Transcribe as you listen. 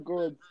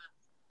Good.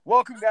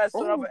 Welcome, guys, to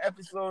Oh, another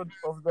episode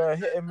of the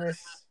Hit and Miss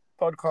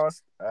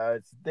podcast.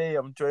 Today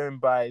I'm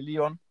joined by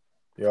Leon,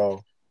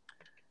 Yo,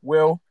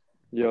 Will,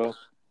 Yo,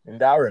 and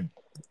Darren.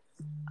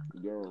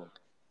 yo.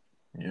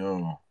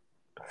 Yo.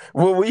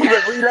 What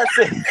you like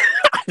saying?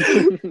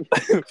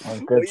 I'm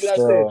What good you like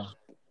still.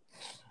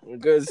 saying?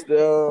 Good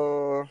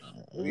still.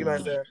 What you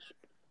like saying?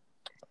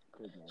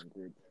 Good, man.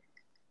 Good.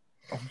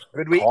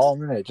 Good week? Calm,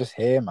 innit? Just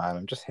here, man.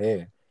 I'm just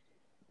here.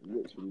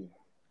 Literally.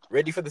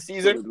 Ready for the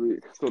season? Solid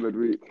week. Solid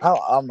week.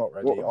 I'm not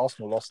ready. What?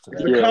 Arsenal lost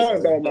It's today. the Yeah,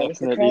 countdown, man. It's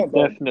the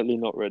countdown. definitely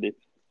not ready.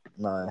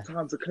 No.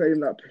 Time to claim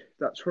that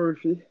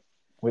trophy.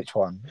 Which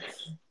one?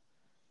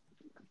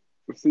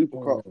 The Super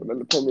Cup and then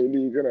the Premier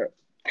League, innit?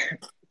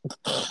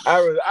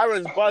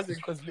 Aaron's buzzing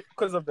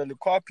because of the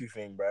Lukaku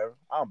thing, bro.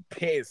 I'm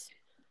pissed.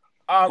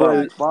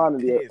 Bro,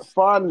 pissed.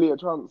 finally a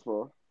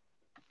transfer.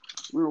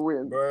 We were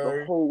waiting Bro.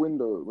 the whole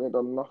window. We ain't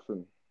done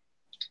nothing.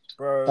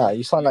 Bro. Nah,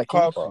 you sound like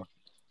keeper.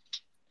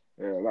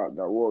 Yeah,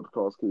 that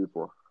world-class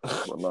keeper.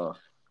 But nah.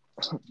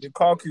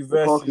 Lukaku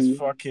versus Lukaku.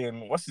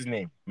 fucking, what's his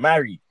name?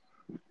 Mari.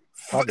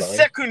 Hello.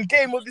 Second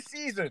game of the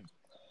season.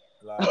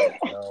 Like,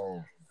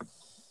 no.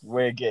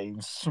 We're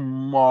getting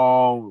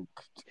smoked.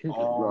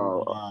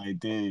 Oh, No. my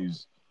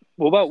days.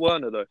 What about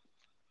Werner though?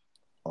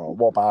 Oh,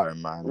 what about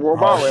him, man? What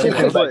about Oh, him?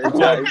 shit. What, is,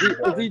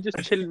 Yeah, is he just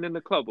chilling in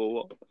the club or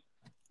what?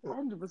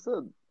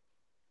 100%.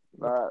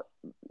 Like,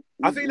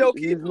 I think they'll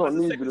he's keep him not as a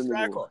needed second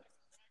striker. anymore.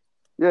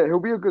 Yeah, he'll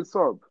be a good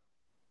sub.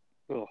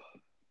 Oh,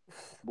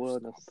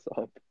 Werner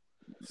sub.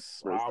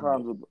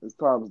 But his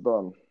time's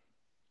done.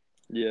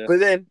 Yeah, But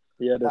then,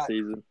 he had a like-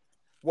 season.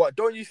 what?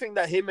 Don't you think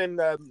that him and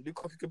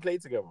Lukaku can play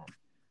together?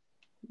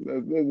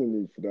 There's no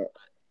need for that.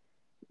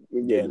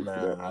 There's no Yeah, need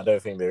for that. I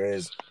don't think there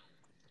is.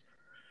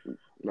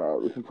 Nah,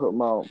 we can put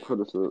Mount,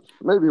 Pulisic.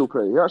 Maybe he'll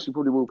play. He actually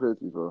probably will play,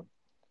 to be fair.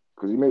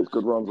 Because he makes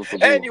good runs off the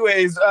ball.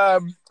 Anyways,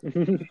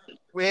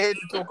 we're here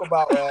to talk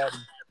about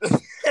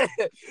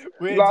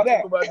we're here Like to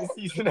that. talk about the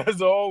season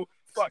as a whole.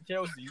 Fuck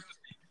Chelsea.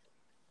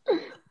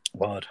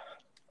 Word.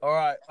 All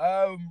right.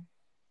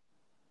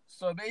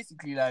 So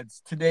basically,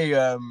 lads, today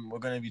we're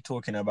going to be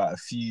talking about a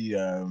few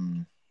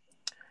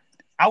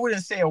I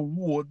wouldn't say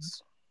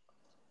awards,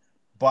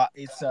 but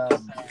it's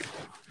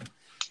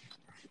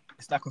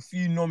like a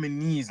few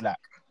nominees, like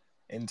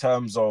in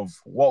terms of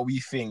what we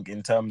think,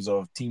 in terms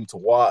of team to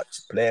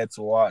watch, player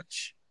to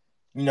watch,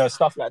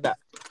 stuff like that.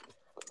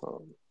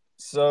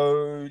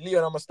 So,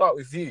 Leon, I'm gonna start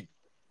with you.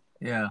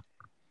 Yeah.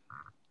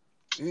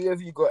 Who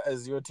have you got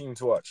as your team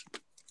to watch?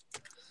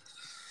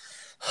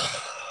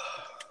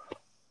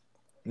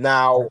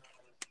 Now,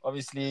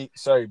 obviously,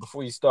 sorry,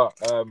 before you start,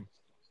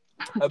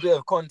 a bit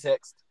of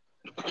context.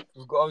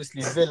 We've got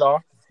obviously Villa,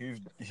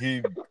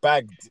 who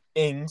bagged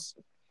Ings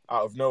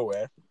out of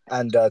nowhere.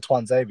 And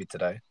Twanzebe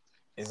today.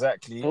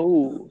 Exactly.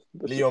 Oh,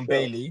 that's Leon a shout.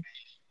 Bailey,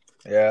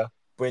 Yeah.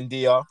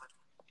 Buendia.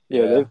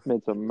 Yeah, Yeah. they've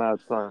made some mad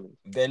signings.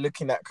 They're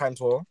looking at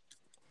Cantor.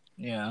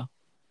 Yeah.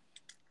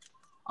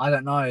 I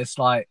don't know. It's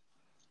like,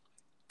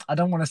 I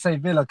don't want to say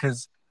Villa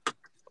because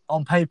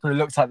on paper it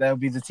looks like they'll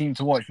be the team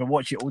to watch, but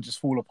watch it all just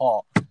fall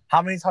apart.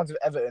 How many times with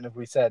Everton have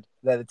we said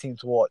they're the team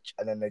to watch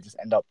and then they just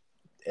end up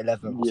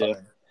 11th or Yeah.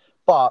 something?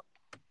 But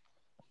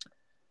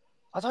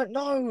I don't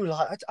know.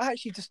 Like, I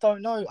actually just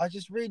don't know. I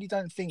just really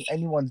don't think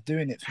anyone's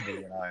doing it for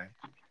me,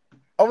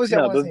 Obviously,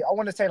 No, I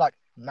want to say like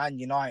Man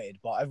United,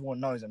 but everyone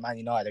knows that Man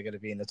United are going to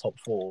be in the top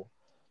 4.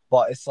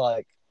 But it's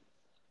like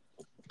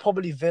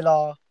probably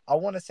Villa. I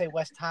want to say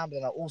West Ham, but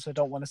then I also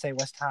don't want to say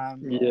West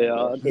Ham. Yeah,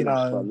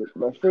 I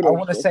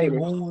want to say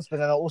Wolves, but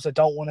then I also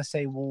don't want to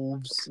say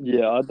Wolves.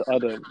 yeah, I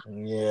don't.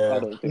 Yeah. I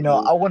don't think.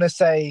 I want to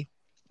say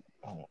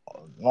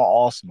not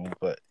Arsenal,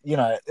 but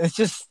it's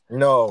just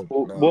No.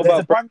 Well, no. what there's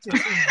about a bunch of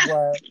teams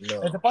where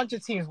No. there's a bunch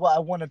of teams where I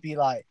want to be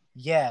like,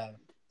 yeah,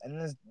 and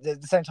there's at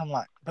the same time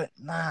like, but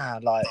nah,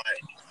 like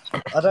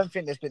I don't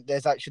think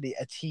there's actually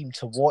a team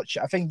to watch.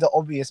 I think the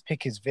obvious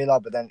pick is Villa,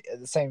 but then at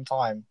the same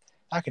time,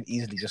 I can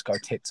easily just go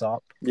tits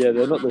up. Yeah,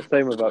 they're not the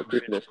same without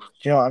Grealish. Do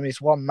you know what I mean?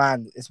 It's one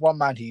man. It's one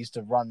man who used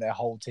to run their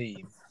whole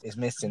team is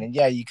missing, and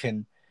yeah, you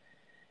can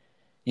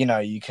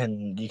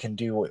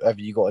do whatever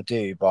you got to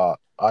do, but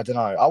I don't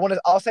know.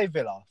 I'll say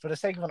Villa for the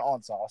sake of an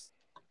answer.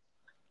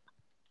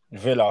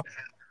 Villa.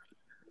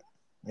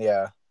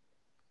 Yeah.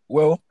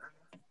 Will.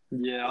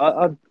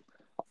 Yeah,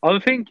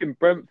 I'm thinking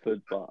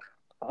Brentford, but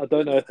I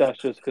don't know if that's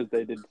just because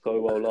they did so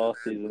well last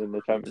season in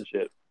the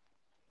Championship.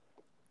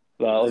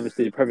 Like,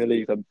 obviously, Premier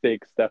League's a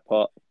big step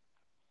up.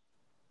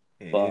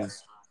 It But-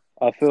 is.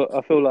 I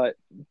feel like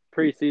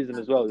pre-season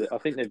as well. I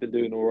think they've been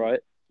doing all right.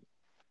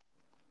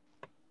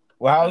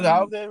 Well, how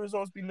have their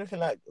results been looking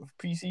like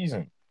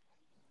pre-season?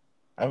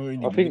 I haven't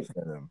really I been think-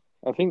 looking at them.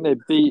 I think they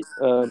beat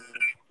Did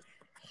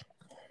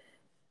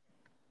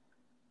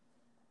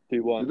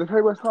 2-1. they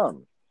play West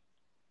Ham?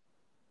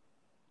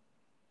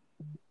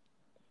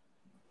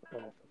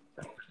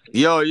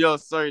 Yo,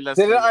 sorry, let's.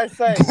 Didn't I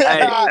say?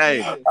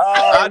 Hey. Oh,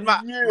 I had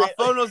my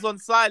phone was on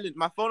silent.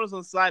 My phone was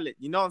on silent.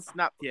 On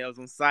Snap here, I was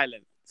on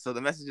silent. So the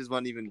messages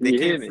weren't even. They You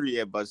hear came me? through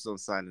here, but it's on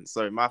silent.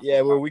 Sorry, my Yeah,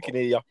 fault, well, my we can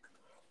fault. hear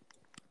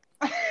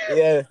you.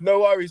 Yeah, no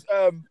worries.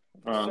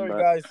 Sorry mate.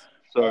 guys.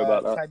 Sorry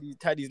about that.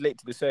 Taddy's late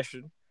to the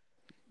session.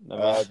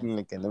 Never happening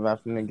again. Never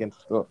happening again.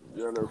 Stop.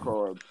 Yellow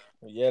card.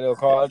 Yellow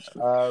card.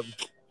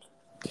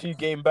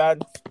 2-game ban.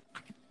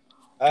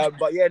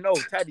 But yeah, no,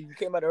 Taddy, you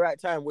came at the right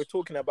time. We're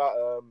talking about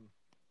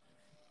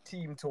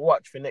team to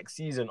watch for next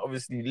season.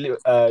 Obviously,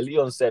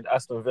 Leon said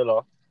Aston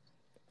Villa.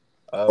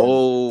 I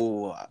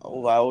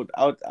would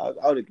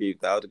agree with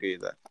that. I would agree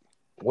with that.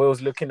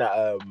 Will's looking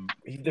at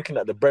he's looking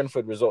at the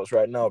Brentford results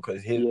right now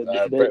because his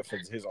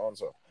Brentford's his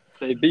answer.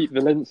 They beat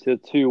Valencia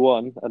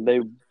 2-1, and they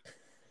win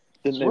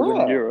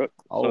Right. Europe.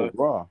 Oh, So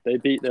wow. they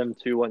beat them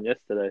 2-1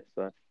 yesterday.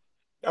 So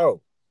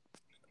Oh,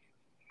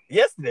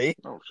 yesterday.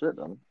 Oh shit,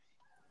 then.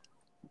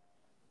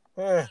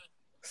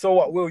 So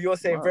what, Will? You're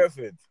saying Wow.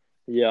 Brentford?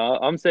 yeah,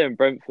 I'm saying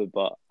Brentford,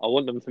 but I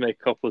want them to make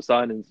a couple of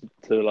signings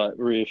to like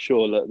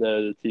reassure that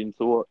they're the team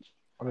to watch.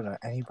 I don't know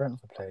any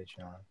Brentford players,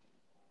 you know.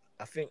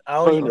 I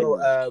only Tony. know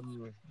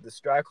the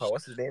striker.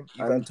 What's his name?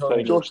 Ivan And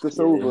Tony. Josh De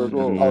Silva as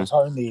well. Mm. Oh,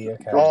 Tony.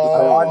 Okay. Josh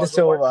Oh, the De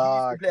Silva. one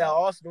who used to play at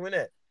Arsenal,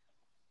 innit?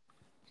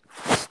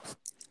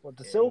 What,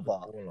 De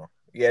Silva?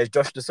 Yeah, it's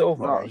Josh De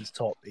Silva. Nah. Yeah, he's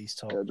top. He's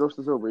top. Yeah, Josh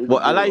De Silva. He's Well,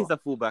 a I like baller. he's the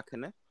fullback,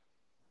 isn't it?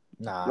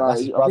 Nah, Like, that's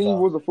his I brother. think he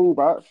was a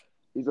fullback.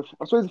 I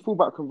suppose he's a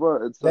fullback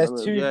converted. There's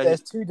centre two. mid. Yeah,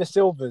 There's two De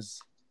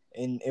Silvas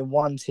in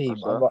one team.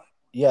 That's right.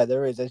 Yeah,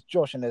 there is. There's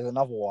Josh and there's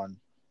another one.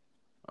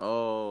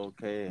 Oh,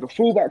 okay. The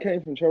fullback came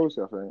from Chelsea,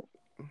 I think.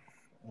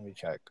 Let me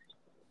check.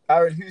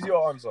 Aaron, who's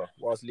your answer?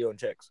 Whilst Leon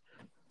checks.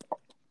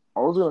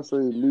 I was gonna say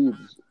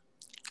Leeds.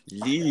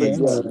 Leeds. Yeah, Leeds.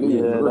 Yeah,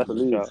 We'll go that's for a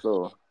Leeds. shout.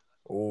 So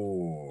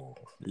Oh,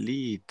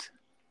 Lead.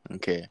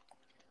 Okay.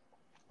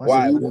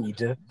 Why? Why?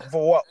 Lead.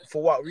 for what?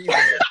 For what reason?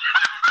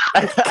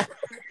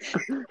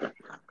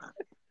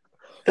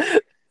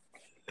 Wait,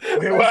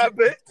 what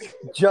happened?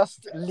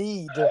 Just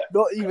lead,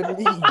 not even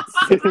leads.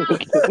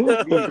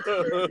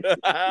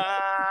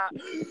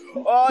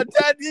 Oh,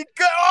 Daddy,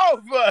 get off!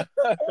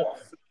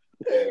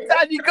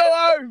 Daddy, go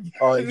home!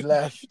 Oh, he's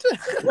left.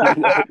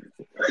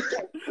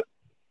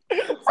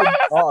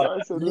 Oh,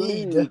 That's a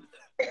lead.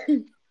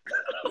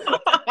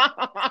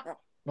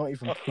 Not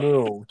even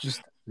plural,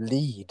 just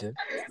lead.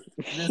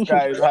 This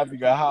guy is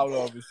having a howler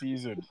of a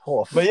season.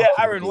 Poor But yeah,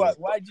 fucking Aaron, lead.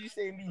 why do you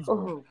say Leeds,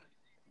 bro?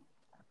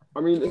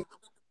 I mean, they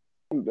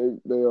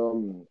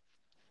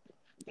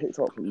picked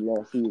up from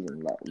last season.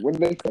 Like when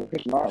they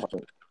finished ninth, I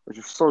think, which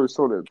is so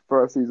solid.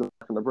 First season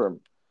back in the Prem.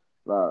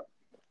 Like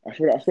I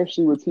feel like,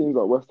 especially with teams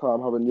like West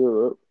Ham having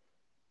Europe,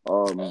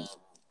 it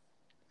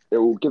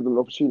will give them an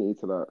opportunity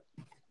to like,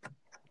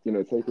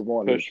 take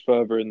advantage. Push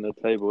further in the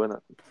table,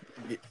 innit?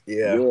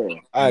 Yeah,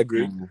 I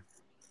agree.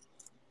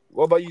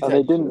 What about you, And they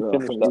Ted? didn't Yeah,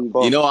 finish I think that Leeds-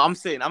 far. You know what I'm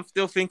saying? I'm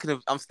still thinking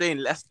of. I'm staying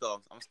Leicester.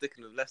 I'm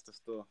sticking with Leicester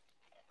still.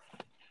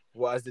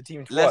 What as the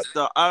team to watch?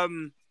 Leicester.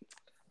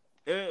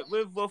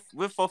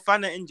 With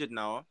Fofana injured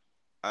now,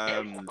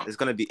 it's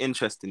gonna be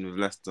interesting with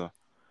Leicester.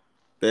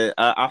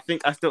 I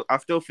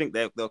still think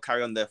they'll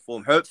carry on their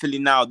form. Hopefully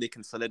now they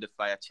can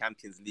solidify a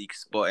Champions League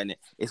spot in it.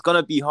 It's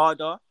gonna be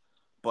harder,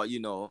 but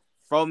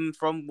from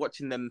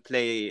watching them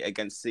play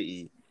against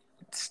City,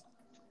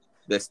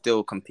 they're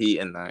still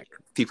competing. Like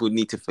people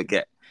need to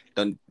forget.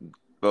 Don't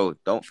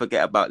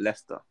forget about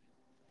Leicester.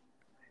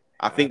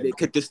 I think they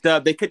could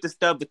disturb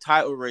the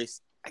title race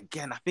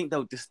again. I think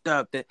they'll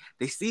disturb that.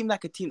 They seem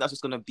like a team that's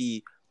just gonna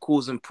be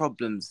causing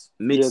problems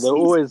Yeah, mid-season.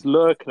 they're always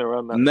lurking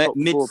around that top four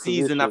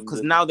Mid-season position, because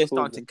just now they're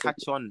starting to causing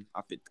catch on.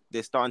 I think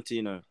they're starting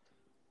to,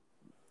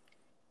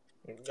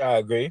 I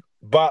agree,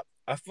 but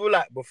I feel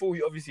like before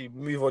we obviously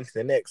move on to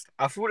the next,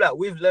 I feel like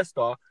with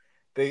Leicester,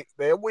 they're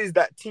always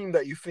that team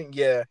that you think,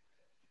 yeah,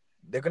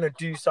 they're gonna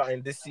do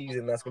something this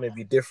season that's gonna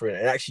be different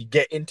and actually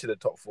get into the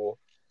top four.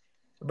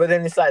 But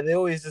then it's like they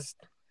always just,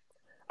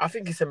 I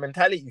think it's a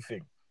mentality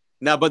thing.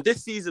 No, but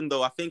this season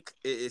though, I think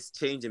it is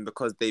changing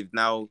because they've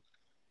now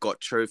got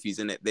trophies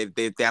in it.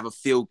 They have a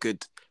feel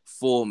good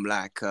form.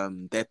 Like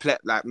they play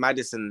like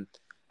Madison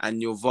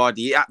and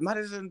Vardy. Yeah,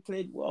 Madison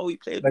played well. He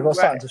played. They got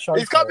something to show.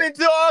 He's for coming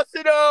to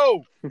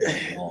Arsenal.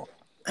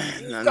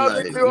 He has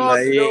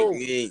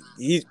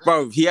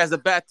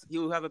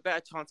he'll have a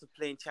better chance of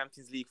playing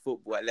Champions League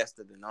football at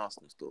Leicester than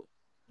Arsenal still.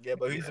 Yeah,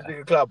 but who's a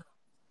bigger club?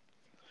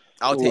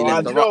 I'll take Oh,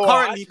 Leicester. you know what?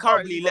 Currently, I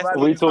can't believe Leicester. Are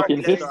we talking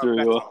Leicester are a history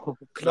better or? No,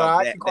 club.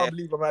 I actually can't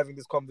believe I'm having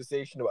this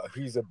conversation about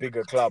who's a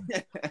bigger club.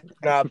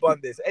 Nah, I bun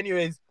this.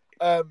 Anyways,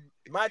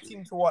 my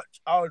team to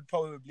watch, I would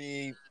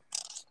probably,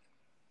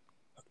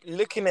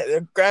 looking at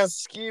the grand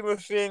scheme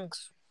of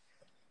things,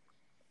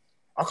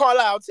 I can't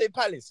lie, I would say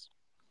Palace.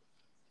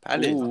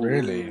 Palace.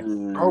 Really?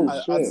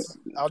 Oh shit!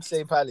 I would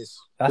say Palace.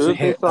 That's Who a have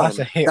they hit. That's a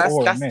signed? hit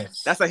or a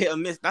miss. That's a hit or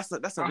miss. That's a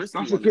risky That's a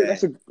one good. there.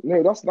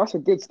 That's a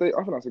good state.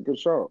 I think that's a good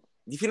shot.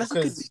 Do you think that's a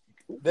good? Because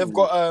they've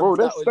got Bro,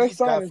 that they're Elise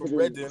guy signing from for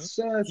Reading.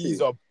 the He's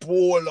a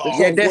baller. They Yeah,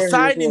 signed they're Guehi as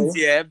signings, well.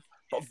 yeah.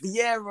 But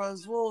Vieira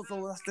as well,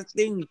 so that's the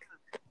thing.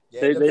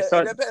 Yeah, They it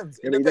signed- depends.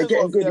 Yeah, It they're depends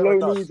getting what good Vieira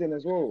low does. knees in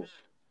as well.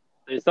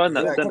 They signed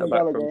that Yeah, centre Conor back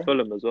Gallagher. from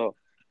Fulham as well.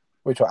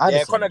 Which one? Yeah,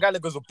 Addison? Conor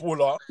Gallagher's a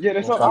baller. Yeah,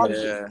 they signed Yeah.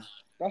 Anderson.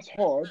 That's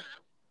hard.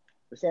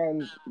 They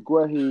signed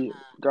Guehi,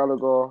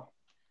 Gallagher,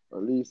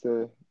 Elise,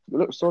 They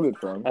look solid,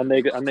 fam. And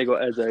they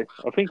got Eze.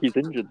 I think he's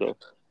injured though.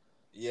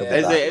 Yeah,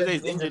 Eze-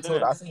 Eze's injured, till,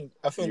 isn't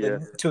I think Yeah.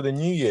 till the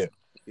new year.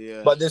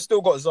 Yeah. But they've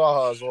still got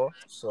Zaha as well.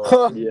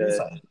 So Yeah.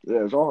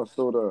 Yeah, Zaha's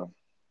still there.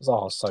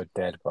 Zaha's so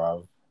dead,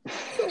 bro.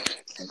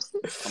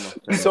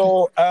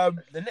 So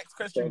the next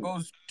question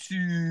goes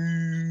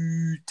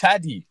to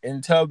Taddy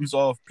in terms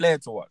of player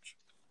to watch.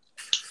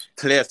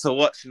 Player to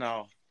watch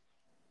now.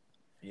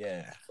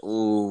 Yeah.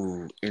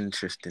 Ooh,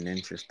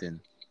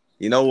 interesting.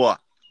 You know what?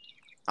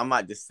 I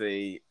might just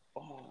say,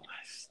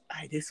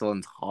 this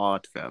one's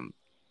hard, fam.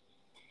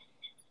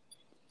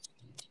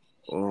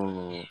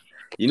 Oh,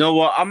 you know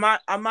what?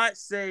 I might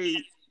say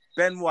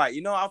Ben White.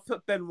 You know, I'll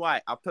put Ben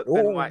White. I'll put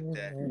Ben White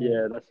there.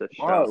 Yeah, that's a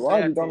Why? shout. Why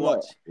have you Player done to that?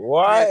 watch.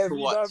 Why Player have to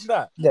you watch. done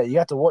that? Yeah, you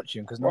have to watch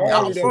him because no Why one are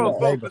else you has doing seen that? him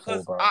play Because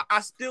before, bro.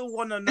 I still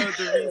want to know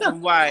the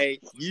reason why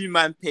you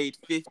man paid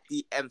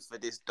 50 M for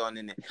this done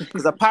in it.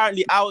 Because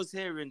apparently I was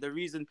hearing the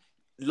reason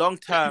long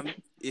term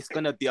it's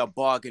gonna be a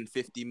bargain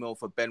 50 mil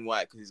for Ben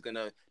White because he's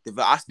gonna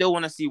develop. I still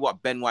want to see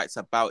what Ben White's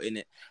about in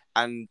it.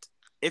 And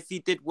if he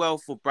did well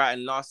for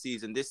Brighton last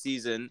season, this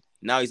season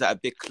now he's at a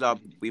big club,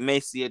 we may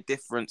see a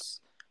difference.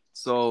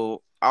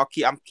 So I'm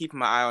keeping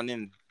my eye on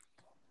him.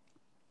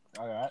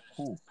 All right,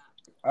 cool.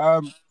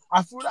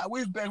 I feel like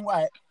with Ben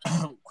White,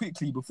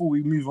 quickly before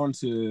we move on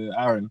to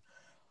Aaron,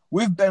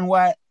 with Ben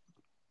White,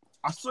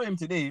 I saw him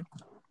today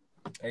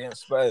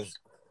against Spurs.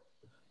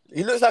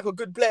 He looks like a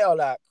good player.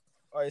 Like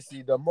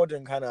obviously the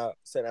modern kind of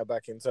centre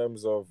back in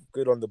terms of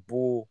good on the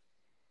ball.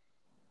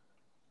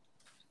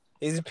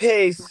 His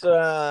pace,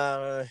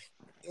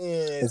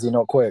 Is he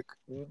not quick?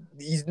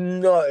 he's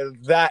not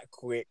that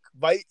quick,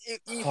 but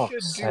he Fuck's should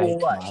do sake, all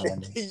right.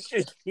 man. He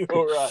should do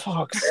all right.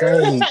 Fuck's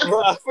sake.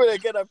 But I feel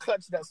like I'm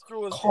clutching at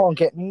straws. Can't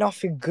get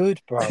nothing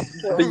good, bro.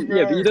 But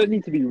you don't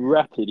need to be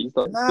rapid. He's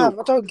like Nah, still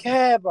I don't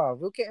care, bro.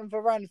 We're getting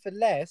Varane for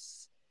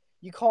less.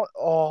 You can't.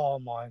 Oh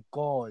my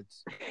god,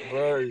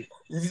 Bro.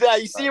 Yeah,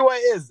 you see what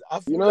it is? I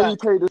feel You know, you like,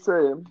 paid the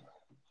same.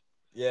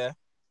 yeah.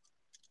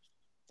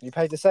 you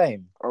paid the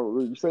same.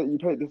 Oh, you say you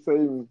paid the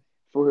same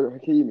for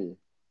Hakimi.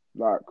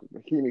 Like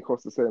Hakimi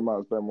cost the same amount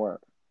as Ben White.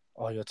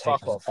 Oh, you're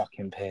Fuck taking a off.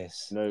 fucking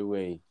piss. No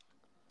way.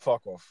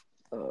 Fuck off.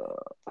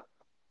 Uh,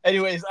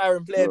 Anyways,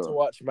 Aaron, player Yeah. to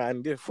watch,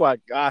 man. Before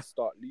I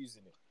start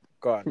losing it.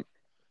 Go on.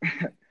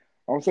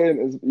 I'm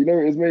saying,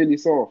 it's mainly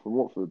Salah from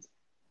Watford.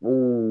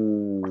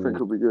 Ooh. I think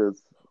it'll be good.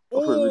 I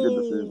think it'll be good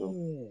this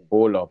season.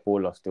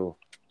 Baller still.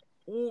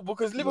 Ooh,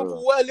 because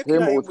Liverpool Yeah. were looking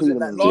Him at or him was in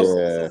that Tielemans. last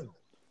Yeah. season.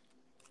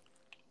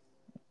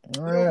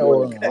 Yeah, Liverpool well,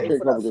 were looking at I him think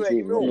for that probably 30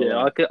 this mil. season.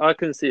 Yeah, I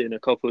can see in a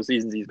couple of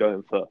seasons he's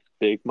going for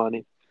big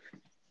money.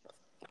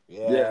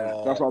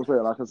 Yeah, that's what I'm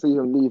saying. I can see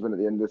him leaving at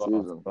the end of this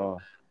season.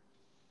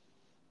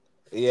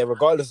 Yeah,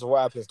 regardless of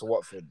what happens to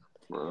Watford.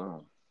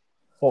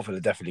 Watford are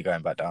definitely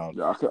going back down.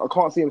 Yeah, I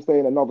can't see him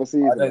staying another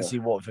season. I don't see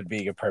Watford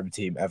being a Prem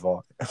team ever.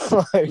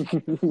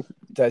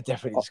 They're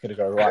definitely just going to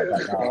go right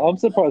back down. I'm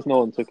surprised no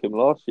one took him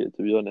last year,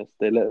 to be honest.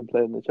 They let him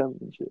play in the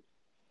Championship.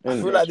 I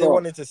feel like they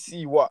wanted to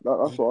see what.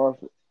 That's what I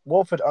think.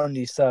 Watford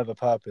only serve a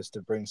purpose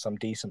to bring some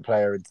decent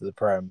player into the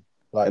Prem,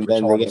 like And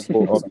then they get Richarlison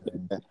bought or up.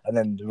 something, and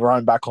then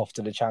run back off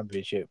to the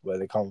Championship where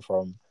they come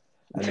from,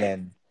 and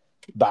then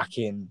back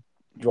in,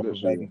 drop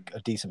Literally. maybe a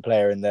decent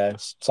player in there,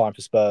 sign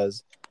for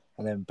Spurs,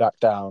 and then back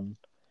down.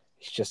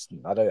 It's just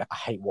I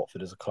hate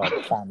Watford as a club.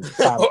 Fans.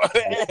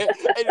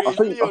 Anyways,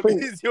 Leon,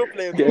 this is your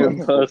player.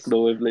 Getting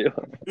personal with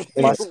Leon.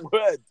 My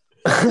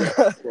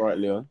word. Right,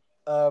 Leon.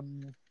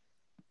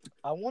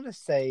 I want to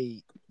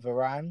say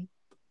Varane.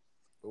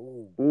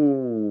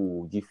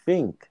 Ooh, you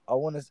think? I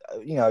want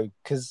to,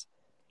 because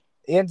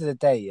at the end of the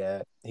day,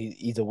 yeah,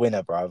 he's a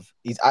winner, bruv.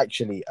 He's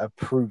actually a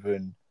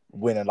proven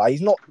winner. Like,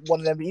 he's not one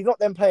of them. He's not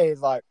them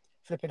players like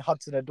flipping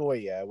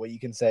Hudson-Odoi, yeah, where you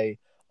can say,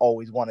 oh,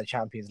 he's won a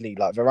Champions League.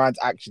 Like, Varane's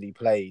actually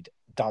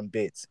done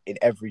bits in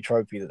every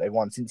trophy that they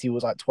won since he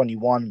was like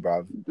 21,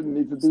 bruv. You didn't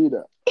need to do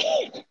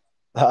that.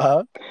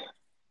 Huh?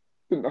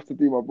 Didn't have to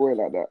do my boy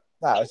like that.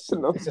 Nah, it's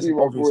Didn't have just to an do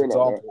my obvious boy like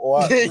that. example. All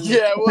right.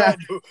 Yeah,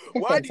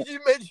 why did you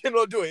mention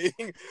Odoi?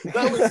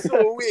 That was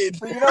so weird.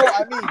 But you know what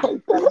I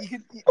mean?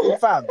 Like,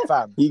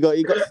 fam. You got.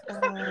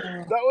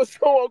 That was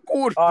so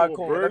uncalled All for, right,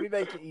 cool. bro. Let me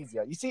make it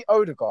easier. You see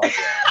Odegaard,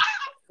 yeah?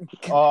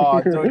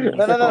 Oh, don't even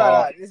No.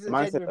 start. This is a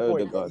Man said genuine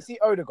point. Odegaard. You see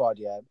Odegaard,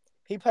 yeah?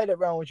 He played at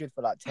Real Madrid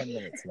for like 10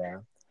 minutes, yeah?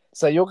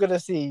 So you're going to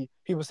see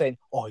people saying,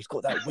 oh, he's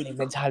got that winning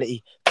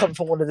mentality. Come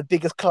from one of the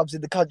biggest clubs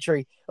in the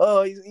country.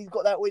 Oh, he's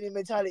got that winning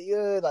mentality.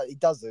 Like, he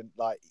doesn't.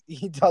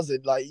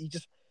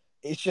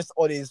 It's just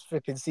on his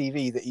flipping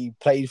CV that he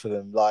played for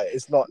them. Like,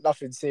 it's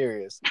nothing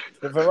serious.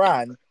 But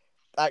Varane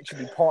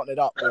actually partnered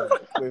up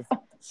with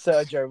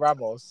Sergio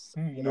Ramos.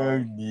 You know,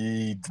 No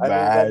need, and all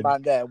man. them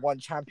man there won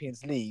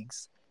Champions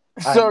Leagues.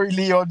 Sorry,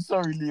 Leon.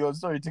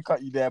 Sorry to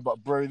cut you there, but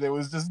bro, there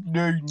was just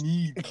no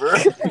need, bro.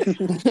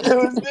 There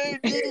was no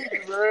need,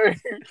 bro.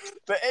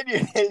 But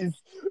anyways,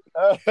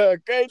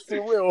 going to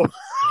Will.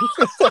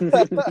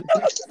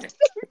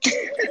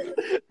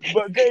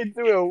 But going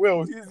to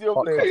Will, who's your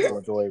Fuck player?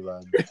 Hudson-Odoi,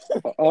 man.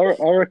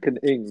 I reckon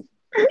Ings.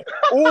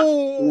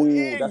 Oh,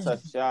 Ooh, that's a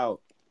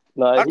shout.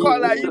 Like I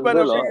can't lie, he's you at better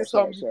Villa. bring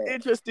some Shout.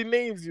 interesting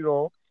names, you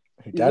know.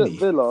 He's Danny. at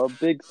Villa,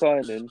 big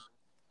signing.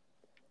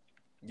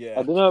 Yeah.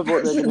 I don't know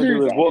what they're going to do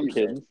with Danny,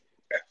 Watkins,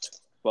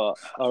 but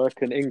I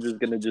reckon Ings is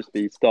going to just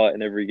be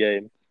starting every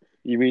game.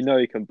 We know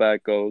he can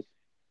bag goals.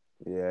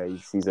 Yeah,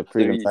 he's a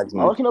proven he- I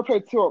tagsman. reckon I play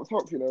two up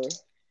top, you know.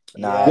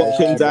 Nah,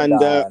 Watkins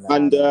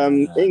and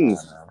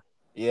Ings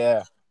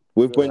Yeah.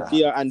 with Yeah.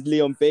 Buendia and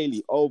Leon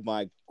Bailey. Oh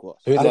my gosh.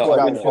 Who they No, got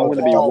I'm in gonna- midfield? I'm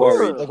gonna be Oh,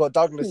 worried. They got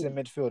Douglas in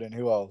midfield, and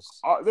who else?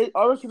 I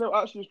reckon they'll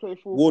actually just play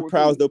 4-4-2. Ward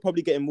Prowse, they'll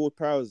probably get him Ward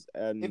Prowse.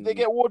 If they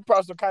get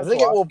Ward-Prowse or Kanté, If they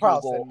get I Ward think he'll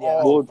Prowse, go then yeah,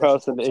 off. Ward that's a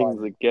Prowse top and Ings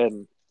signing.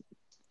 again.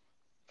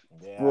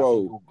 Yeah,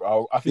 Bro,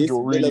 I think this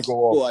he'll really Villa go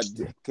off.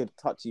 squad could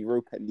touch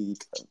Europa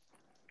League.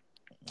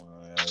 Yeah,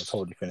 they'll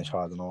probably finish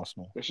higher than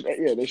Arsenal. They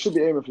should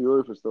be aiming for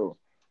Europa still.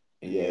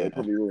 Yeah, they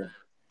probably will.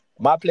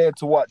 My player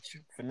to watch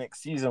for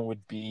next season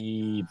would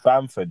be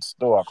Bamford.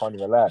 Still, I can't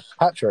even lie.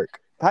 Patrick.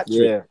 Patrick,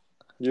 Yeah,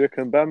 You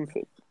reckon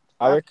Bamford?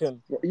 I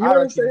reckon. You I know what I'm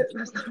reckon- saying?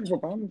 That's nothing for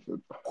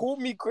Bamford. Call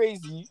me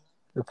crazy,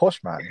 The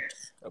posh man.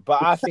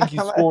 but I think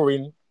he's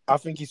scoring. I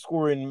think he's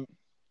scoring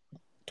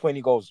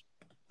 20 goals.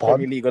 Premier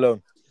Pardon? League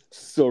alone.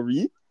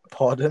 sorry.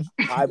 Pardon?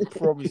 I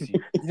promise you.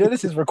 You know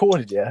this is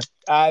recorded, yeah?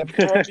 I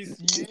promise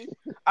you.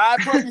 I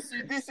promise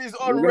you. This is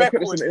We're on gonna put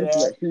this record. on the Yeah.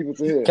 internet for people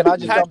to hear. Can I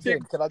just jump Patrick-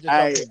 in? Can I just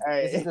Aye, jump in?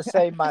 aye. This is the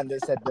same man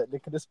that said that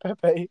Nicolas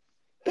Pepe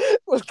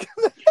was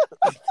gonna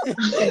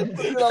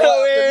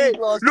Wait,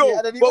 last no, year,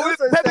 and then he but also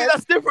with Pepe, said-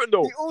 that's different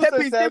though. he also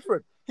Pepe's said-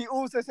 different. He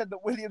also said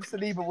that William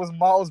Saliba was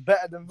miles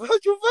better than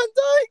Virgil van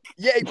Dijk.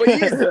 Yeah, but he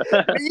is.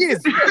 But he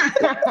is.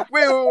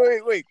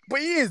 Wait. But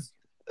he is.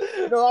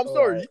 No, I'm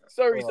sorry.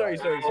 Sorry.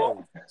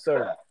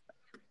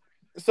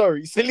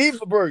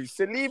 Saliba, bro.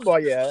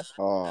 Saliba, yeah.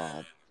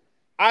 Oh,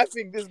 I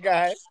think this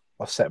guy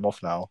I've set him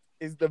off now.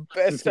 is the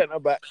best centre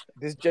back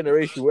this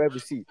generation will ever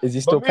see. Is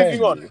he still But paying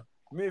you?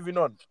 moving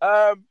on.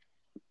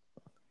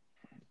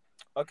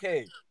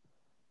 Okay.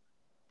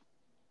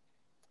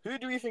 Who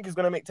do we think is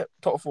gonna make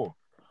top four?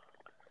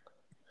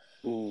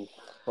 Ooh.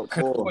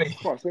 Wait.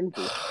 Quite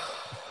simple.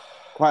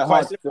 quite Quite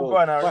hard. simple, Still. go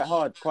on,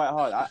 Aaron. Quite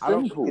hard. I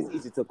don't Simple. think it's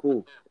easy to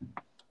call.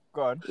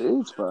 Go on. It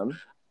is, fam.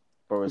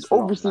 Bro, It's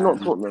obviously not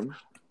man. Tottenham.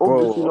 Bro,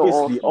 Obviously not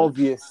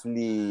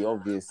Arsenal.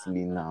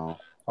 obviously now.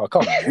 Oh,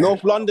 come on.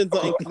 North London's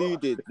not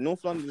included.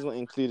 North London's not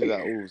included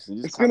at all. So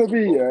you just It's gonna have to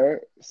be go.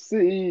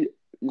 City,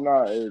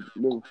 United,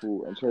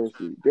 Liverpool, and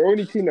Chelsea. The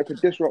only team that could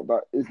disrupt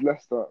that is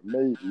Leicester,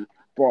 maybe.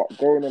 But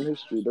going on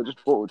history, they're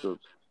just bottle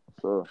jobs.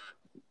 So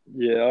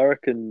Yeah, I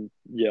reckon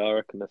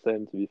the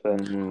same. To be fair,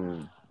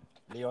 Mhm.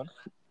 Leon.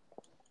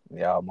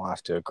 Yeah, I might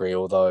have to agree.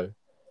 Although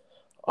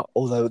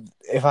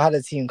if I had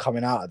a team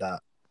coming out of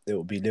that, it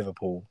would be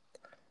Liverpool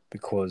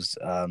because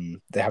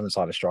they haven't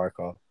signed a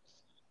striker,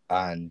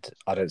 and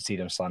I don't see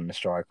them signing a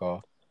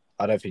striker.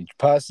 I don't think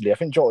personally. I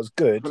think Jota's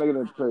good. they're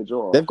gonna play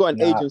Jota. They've got an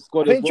Nah. Asian I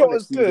squad think as well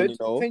Jota's next season, good. you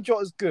know. I think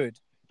Jota's good,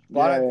 but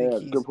I don't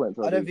think he's. Good point.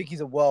 I don't think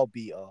he's a world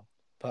beater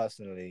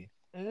personally.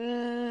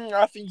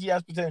 I think he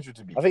has potential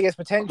to be. I think he has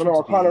I potential. don't know.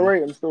 I to kind of be,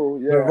 rate him still.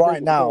 Yeah. but I right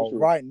think now,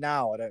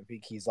 potential. I don't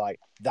think he's like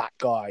that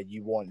guy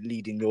you want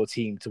leading your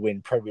team to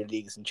win Premier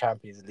Leagues and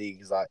Champions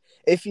Leagues. Like,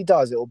 if he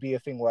does, it will be a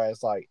thing where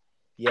it's like,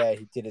 yeah,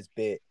 he did his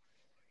bit.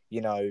 You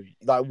know,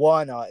 like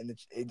Werner in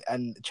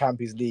the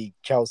Champions League,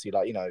 Chelsea.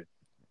 Like, you know,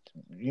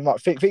 you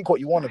might think what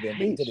you want of him,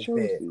 but he did his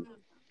bit. Chelsea.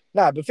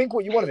 Nah, but think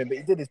what you want of him, but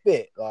he did his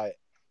bit. Like,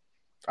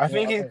 I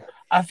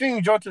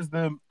think Jota's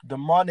the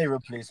Mane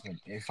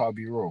replacement. If I'll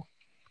be real.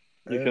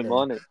 you can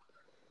man it.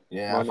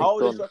 Yeah. Mane. How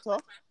old is Jota?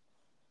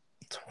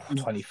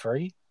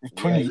 23. He's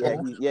Yeah, 20. he's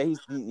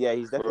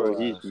Bro,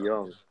 definitely. he's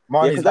young. Yeah,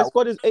 Mane because is that like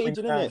squad is aging,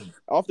 29. innit?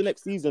 After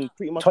next season,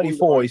 pretty much.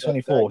 24. He's all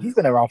the 24. guys. He's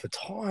been around for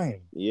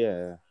time.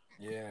 Yeah.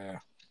 Yeah.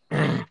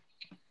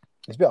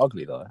 It's a bit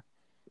ugly though.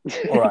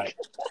 All right.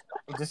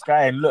 This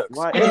guy in looks.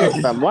 Why is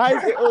it, fam? Why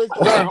is it always?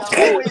 Bro,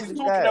 always This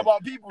talking guy.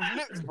 about people's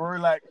looks, bro.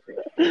 Like,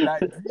 do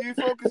you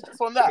focus just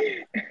on that?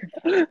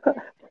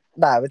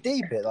 Nah, but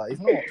deep it, like he's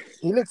not.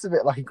 He looks a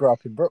bit like he grew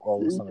up in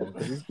Brookwell or something.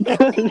 'cause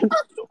he's-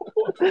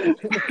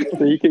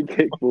 So you can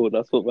kick ball.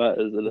 That's what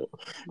matters, isn't it?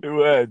 It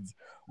words.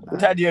 Nah.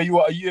 Taddy, are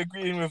you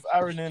agreeing with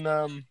Aaron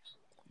and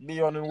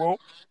Leon and Will?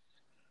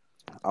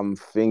 I'm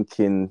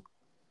thinking.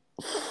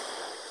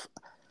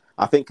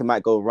 I think it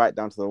might go right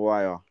down to the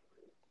wire.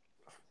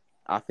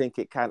 I think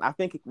it can.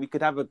 We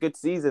could have a good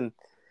season.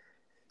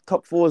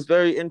 Top four is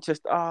very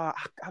interesting. I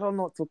don't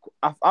know.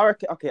 I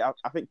reckon. Okay,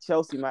 I think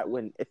Chelsea might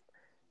win.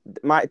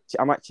 I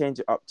might change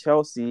it up.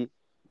 Chelsea,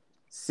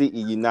 City,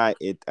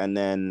 United, and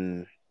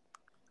then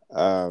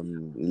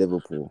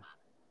Liverpool.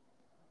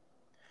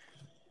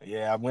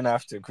 Yeah, I'm gonna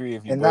have to agree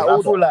with you. In boys. that I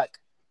order. feel like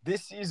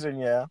this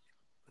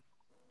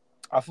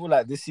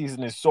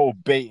season, is so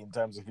bait in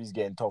terms of who's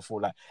getting top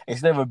four. Like,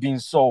 it's never been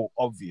so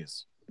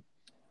obvious.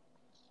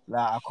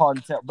 Like, I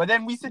can't tell. But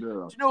then we said, Yeah.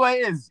 do you know what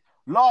it is?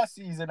 Last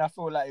season, I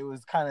feel like it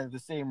was kind of the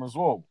same as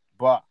well.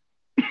 But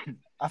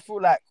I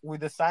feel like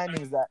with the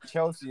signings that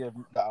Chelsea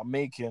are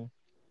making,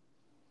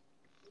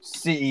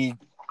 City,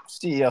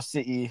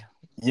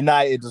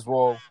 United as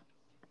well,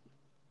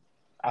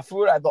 I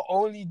feel like the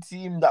only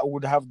team that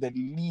would have the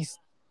least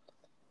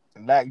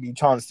likely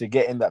chance to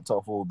get in that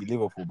top four will be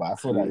Liverpool, but I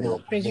feel like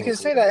Liverpool. I mean, you can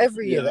say that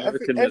every year. Yeah, I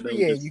reckon that Every they'll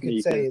year just you can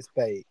sneak say in. it's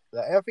bait.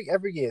 Like I think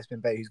every year it's been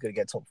bait who's going to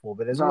get top four,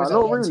 but there's Nah, always that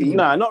not one really. team.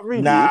 Nah, not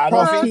really. Nah, I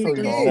don't Past think so,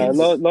 two you know.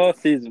 years.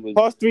 Last season was.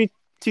 Past three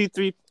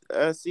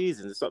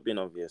seasons, it's not been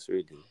obvious,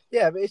 really.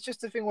 Yeah, but it's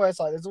just the thing where it's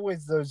like there's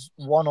always those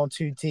one or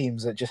two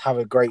teams that just have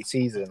a great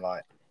season.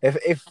 Like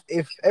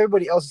if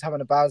everybody else is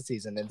having a bad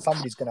season, then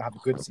somebody's going to have a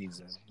good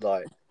season.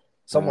 Like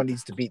someone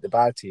needs to beat the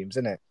bad teams,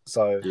 isn't it?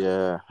 So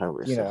Yeah, I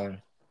wish you so. know,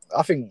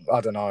 I think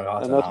I don't know.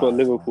 And that's what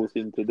Liverpool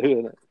seem to do,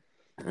 isn't it?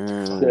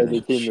 They're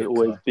the team that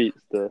always beats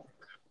the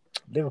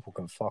Liverpool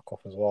can fuck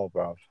off as well,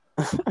 bro.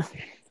 Who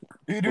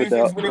do you with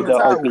think is the winning the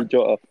ugly title?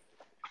 Jota.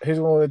 Who's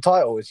going to win the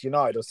title? It's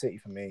United or City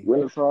for me.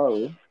 Win the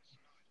title.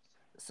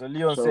 So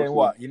Leon Chelsea. saying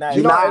what? United.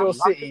 United or I'm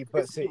City, thinking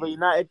but it's either City.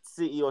 United,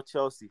 City, or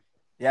Chelsea.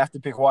 You have to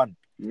pick one.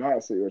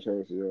 United City or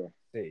Chelsea,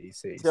 yeah.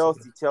 City.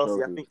 Chelsea. I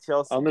Chelsea. think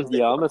Chelsea. I'm gonna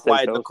because they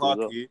say acquired Chelsea as well.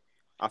 Lukaku.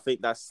 I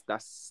think that's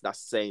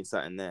saying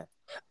something there.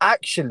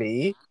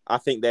 Actually, I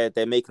think they're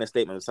making a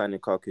statement of signing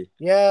Lukaku.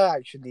 yeah,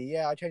 I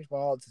changed my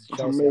answer to It's a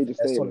Chelsea. major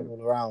They're solid statement.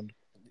 all around.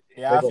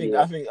 Yeah, I They think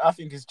got- I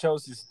think it's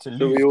Chelsea's to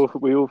So lose.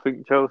 we all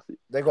think Chelsea.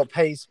 They got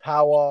pace,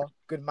 power,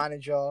 good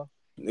manager.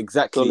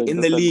 Exactly. Solid In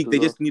the defense league, as they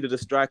well. just needed a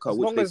striker, As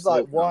which long they as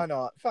like sold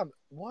now.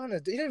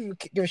 Werner, you don't even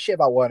give a shit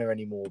about Werner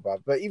anymore, bro.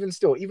 But even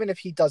still, even if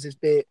he does his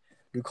bit,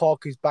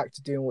 Lukaku's back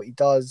to doing what he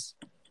does.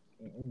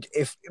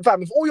 If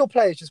all your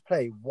players just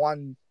play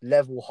one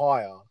level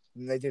higher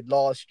than they did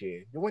last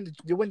year, you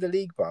win the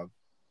league, bro.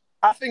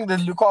 I think the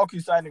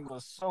Lukaku signing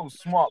was so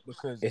smart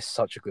because It's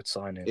such a good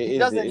signing. It he is,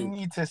 doesn't it is.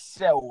 need to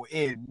settle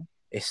in.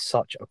 It's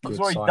such a good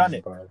already signing, done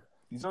it. bro.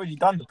 He's already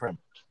done the Prem.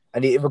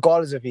 And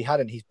regardless if he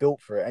hadn't, he's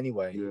built for it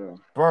anyway. Yeah.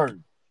 Bro,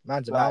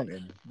 Man's a Like,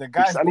 mountain. the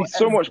guy's And got he's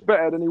so much everything.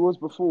 better than he was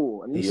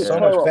before. And he He's should so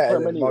tear much up better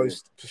Prem than anyway.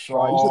 most He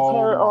strikers. should Oh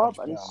tear it my up,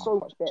 and he's God. so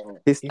much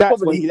better. His He's stats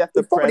probably- when he left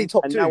the he's probably Prem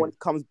top and two. now when he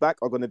comes back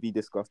are going to be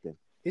disgusting.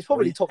 He's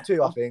probably top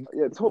two, I think.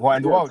 Yeah, top, What,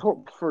 in the yeah, world?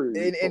 top three.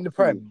 In top the two.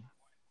 Prem.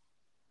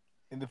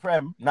 In the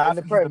Prem, nah, I In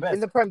the think he's the Prem. best. In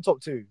the Prem,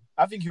 top two.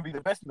 I think he'll be the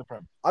best in the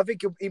Prem. I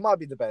think he might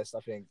be the best, I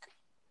think.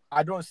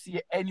 I don't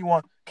see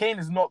anyone. Kane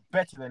is not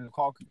better than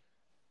Lukaku.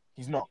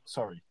 He's not.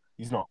 Sorry,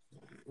 he's not.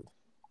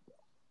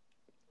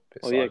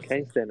 Oh yeah,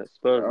 Kane's staying at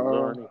Spurs as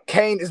well, isn't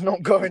Kane is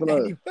not going I dunno.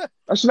 anywhere.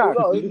 Actually, nah,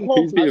 Although,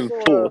 Lukaku- He's being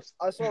forced.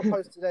 I saw a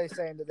post today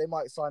saying that they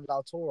might sign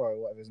Lautaro,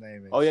 whatever his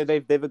name is. Oh yeah,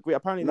 they've agreed.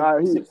 Apparently, Nah,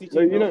 they've he, 62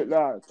 no, you mil.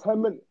 know,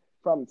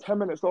 10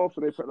 minutes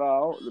after they put that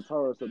out, the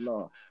Tower said,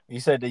 nah. He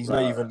said that he's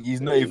not Nah, even. He's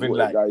he- not even what,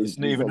 like. nah, It's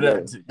not he's even not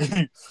realistic.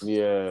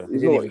 Yeah, He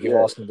He's didn't not- even give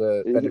yeah. Arsenal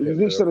the benefit He's of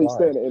the literally reply.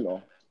 staying in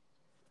though.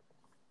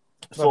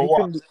 So he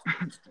what?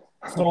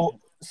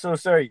 couldn't- So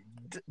sorry.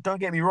 Don't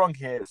get me wrong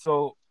here.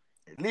 So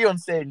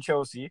Leon's saying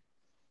Chelsea.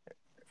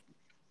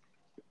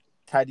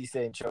 Taddy's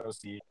saying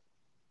Chelsea.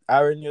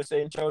 Aaron, you're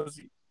saying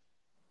Chelsea.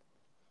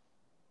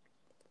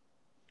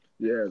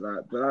 Yeah,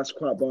 but that's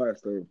quite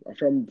biased though.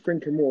 I'm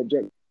thinking more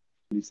objectively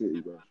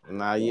City, bro.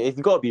 Nah, it's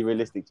got to be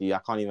realistic to you. I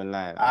can't even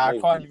lie. I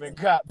can't even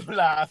crap.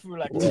 I feel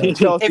like Yeah.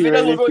 Chelsea if it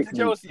doesn't go to realistically.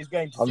 Chelsea, it's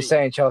going to I'm City.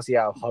 saying Chelsea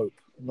out of hope,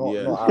 not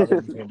Yeah. out of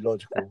anything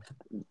logical.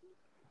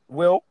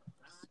 Will.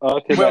 I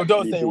can Well, actually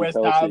don't say see West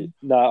Chelsea. Ham.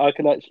 No, I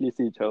can actually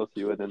see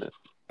Chelsea winning it.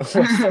 Will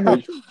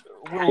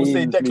say Pains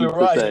me Declan to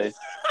Rice. say.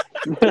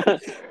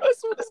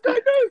 That's what this guy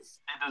does.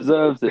 He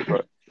deserves it,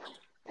 bro.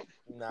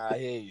 Nah, I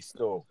hear you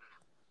still.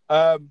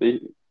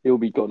 He'll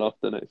be gone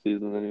after next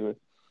season anyway.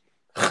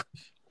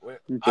 I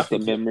Just a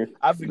think memory.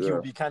 he Yeah.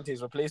 will be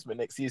Kante's replacement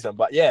next season.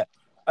 But yeah,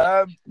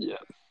 Yeah.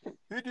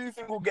 who do you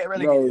think will get No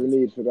relegated?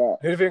 need for that.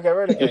 Who do you think get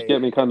Just get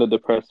relegated? me kind of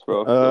depressed,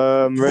 bro.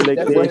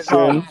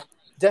 Relegation.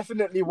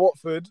 Definitely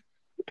Watford.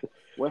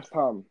 West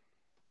Ham.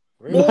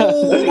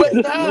 Oh,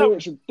 West Ham!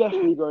 Norwich is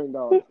definitely going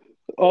down.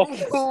 Oh,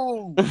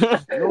 Ooh.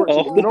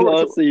 Norwich,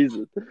 last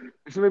season.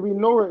 it's going to be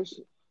Norwich.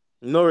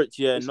 Norwich,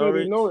 yeah, It's going to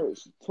be Norwich.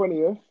 Norwich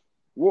 20th,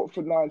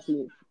 Watford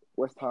 19th,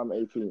 West Ham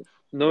 18th.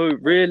 No,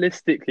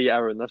 realistically,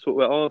 Aaron, that's what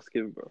we're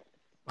asking, bro.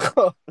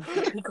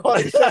 You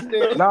can't accept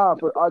it. Nah,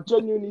 but I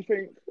genuinely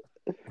think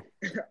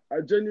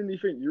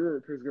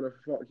Europe is going to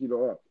fuck you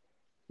lot up.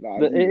 Nah,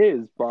 But it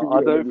is, but think I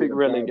you're don't gonna think be a bad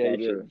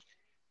relegation.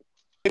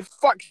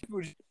 Fuck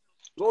you,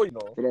 you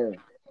know. idea.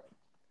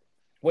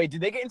 Wait,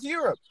 did they get into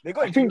Europe? They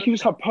got I into think you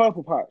just have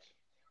purple patch.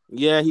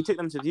 Yeah, he took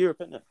them to Europe,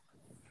 didn't it?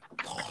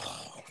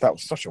 That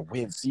was such a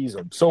weird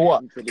season. So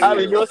what?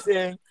 Alan, you're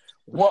saying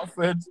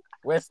Watford,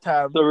 West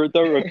Ham. Don't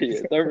repeat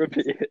it. Don't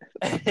repeat it.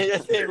 You're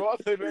saying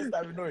Watford, West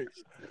Ham, and Norwich.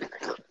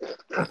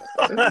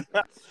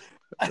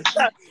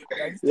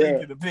 He's Yeah.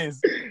 taking the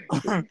piss.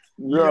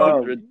 Yeah.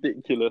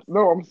 Ridiculous.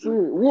 No, I'm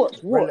serious.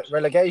 What?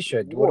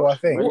 Relegation. What do I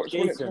think? Watch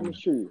when it Relegation.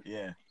 comes to.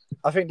 Yeah.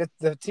 I think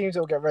the teams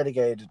that will get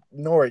relegated,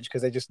 Norwich,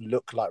 because they just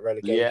look like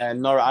relegation. Yeah,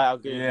 Norwich. I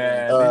agree.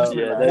 Yeah,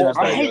 Yeah, they that's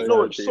I like hate those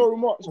Norwich teams. so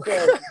much,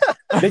 bro.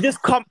 They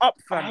just come up,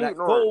 I fam. hate Like,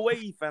 Norwich. go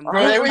away, fam. Bro,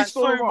 they I waste hate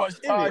so so much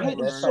much. time. I hate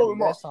There's them bro. so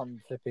much.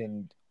 some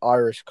flipping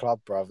Irish club,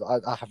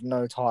 bruv. I have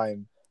no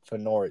time for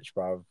Norwich,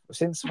 bruv.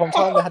 From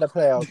time they had a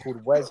player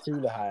called Wes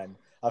Houlihan,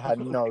 I've had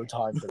no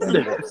time for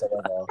them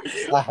whatsoever.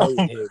 I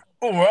hate him.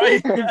 All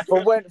right.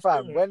 But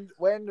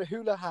when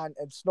Houlihan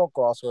and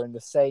Snodgrass were in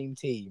the same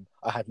team,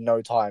 I had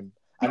no time.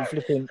 And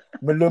flipping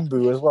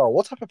Malumbu as well.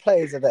 What type of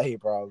players are they,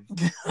 bro?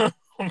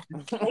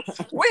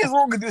 What is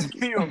wrong with this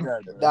video, guy?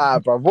 Nah,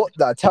 bro. What?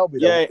 Nah, tell me.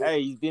 Yeah, Though.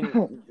 hey, he's been.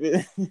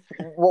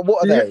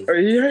 What are they?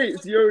 He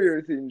hates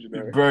yo-yo teams, you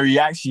know. Bro, he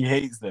actually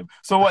hates them.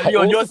 So what, Hey,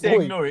 Leon, oh, you're saying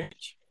boy.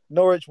 Norwich?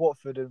 Norwich,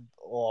 Watford, and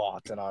I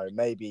don't know.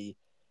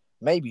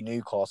 Maybe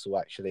Newcastle.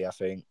 Actually, I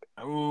think.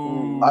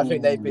 Ooh. I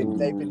think they've been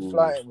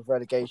flirting with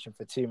relegation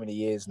for too many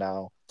years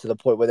now, to the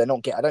point where they're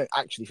not getting. I don't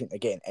actually think they're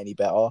getting any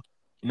better.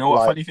 You know what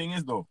like- funny thing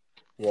is, though?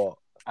 What?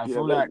 I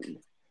feel like,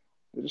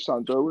 they just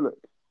sound Joe Willock.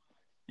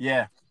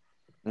 yeah.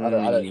 I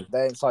don't.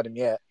 They ain't signed him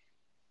yet.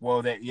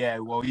 Well,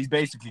 he's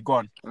basically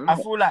gone. I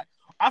feel like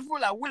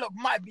Willock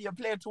might be a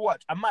player to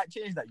watch. I might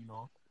change that, you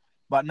know.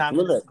 But now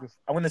Willock.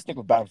 I'm gonna stick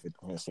with Bamford.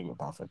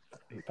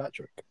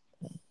 Patrick.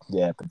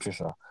 Yeah,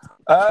 Patricia.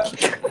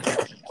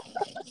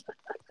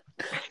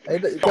 Hey,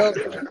 look, girl.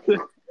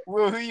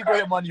 Will, who you got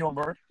your money on,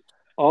 bro?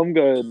 I'm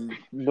going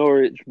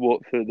Norwich,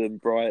 Watford,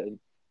 and Brighton.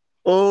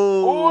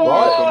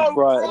 Oh,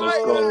 Brighton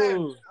has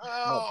Brighton.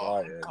 Not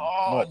Brighton.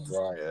 God. Not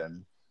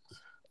Brighton.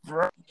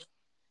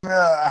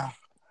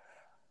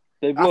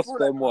 They've I lost feel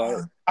Ben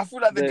White. I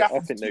feel like the I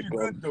gaffer's think too they're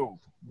good though,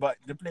 but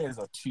the players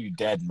are too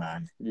dead,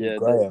 man. Yeah,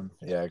 Graham.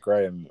 Yeah,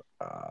 Graham.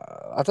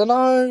 I don't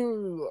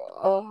know.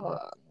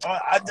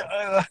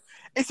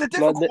 It's a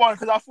difficult Like, one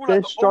because I feel their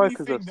like the only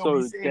strikers thing are they'll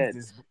be so saying dead.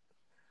 is,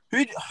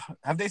 who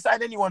have they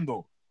signed anyone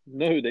though?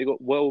 no, they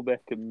got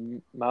Welbeck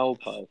and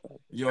Malpai.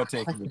 You're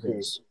taking the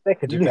piss. They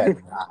could do better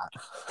than that.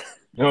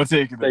 You're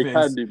taking the They piss.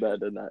 can do better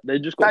than that. They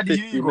just got Daddy,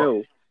 who 50 you got?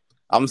 mil.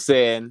 I'm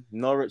saying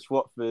Norwich,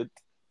 Watford.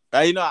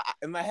 In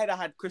my head, I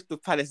had Crystal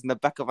Palace in the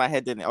back of my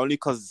head, and only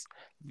because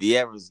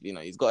Vieira's,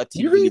 he's got a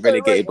team You really really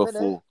don't relegated rate him,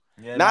 before.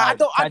 Yeah, Nah, I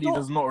don't- Daddy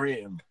does not rate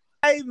him.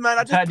 Hey man,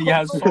 I just Daddy don't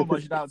has know. so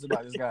much doubts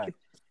about this guy.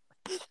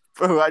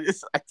 Bro, I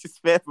just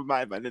spare for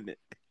my man, innit?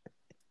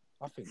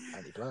 I think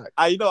Andy Black.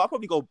 I'll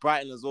probably go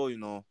Brighton as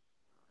well.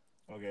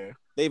 Okay.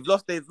 They've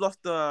lost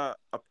a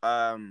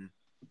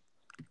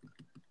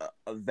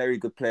very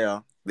good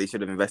player they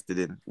should have invested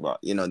in, but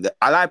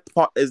I like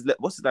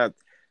what's his name?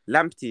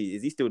 Lamptey,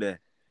 is he still there?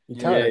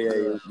 Yeah.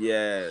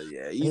 Yeah.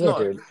 He's He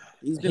not. ain't doing-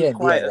 He's He been ain't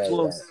quiet there as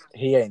well. yet.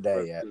 He ain't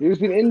there yet. He's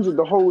been injured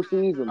the whole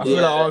season. I bro. feel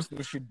like Yeah.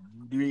 Arsenal should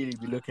really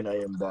be looking at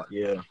him, but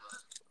yeah.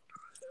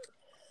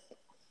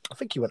 I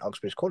think he went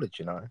Uxbridge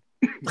College,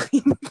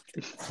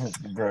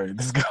 Bro,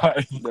 this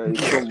guy. Yeah,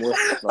 he's from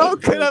West. How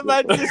can a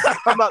man just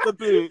come out the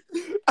blue?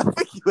 I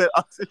think he went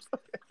Oxford.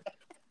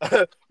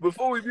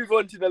 Before we move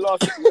on to the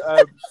last,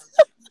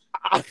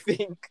 I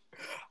think,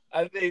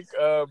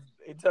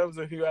 in terms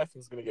of who I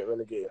think is going to get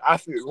relegated, I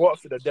think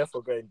Watford are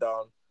definitely going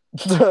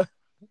down.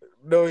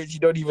 No, you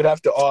don't even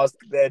have to ask;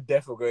 they're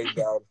definitely going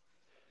down.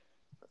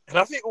 And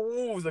I think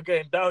Wolves are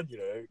going down.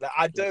 Like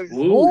I don't.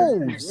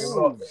 Wolves.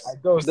 I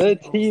don't. Their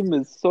see- team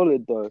is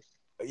solid though.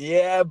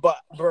 Yeah, but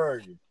bro,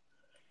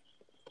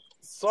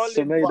 solid.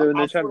 Semedo But in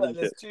the I feel like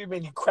there's Championship. too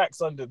many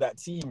cracks under that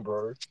team,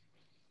 bro.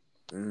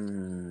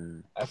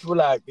 Mm. I feel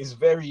like it's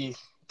very.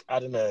 I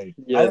don't know.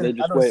 Yeah, I don't- they're I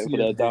just don't waiting see for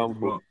their them doing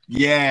downfall. well.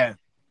 Yeah.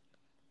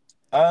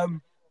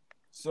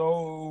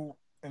 So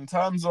in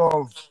terms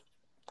of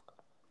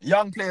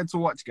young player to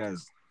watch,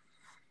 guys.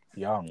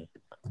 Young.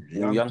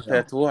 Young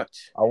player to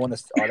watch. I want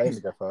to. Let me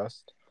go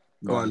first.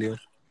 Go on, Leo.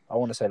 I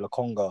want to say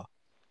Lokonga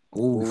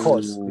Ooh.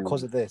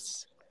 because of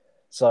this.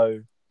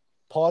 So,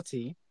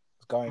 Partey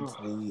is going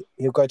to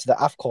he'll go to the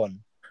AFCON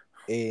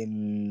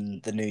in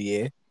the new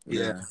year,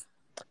 Yeah.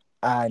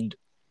 and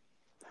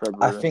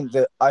February. I think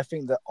that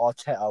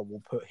Arteta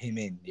will put him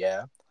in.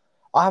 Yeah,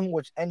 I haven't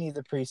watched any of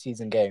the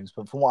preseason games,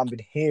 but from what I've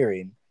been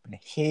hearing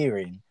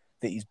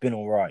that he's been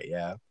all right.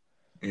 Yeah,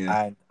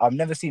 and I've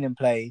never seen him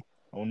play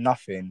or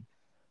nothing.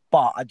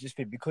 But I just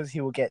think because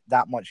he will get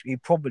that much, he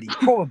probably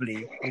will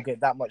get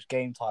that much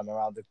game time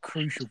around the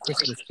crucial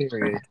Christmas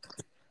period.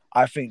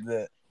 I think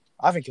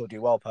he'll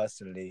do well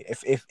personally.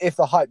 If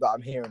the hype that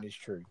I'm hearing is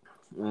true,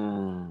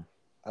 Mm.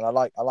 and I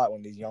like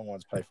when these young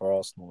ones play for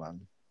Arsenal,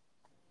 man.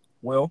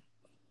 Will.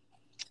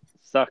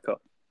 Saka.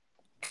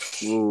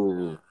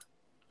 Ooh.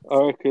 I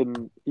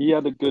reckon he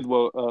had a good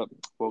World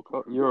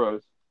Cup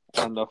Euros,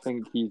 and I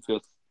think he's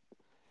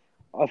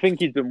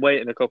been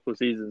waiting a couple of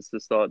seasons to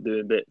start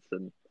doing bits.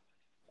 And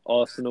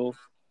Arsenal,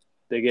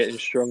 they're getting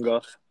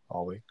stronger.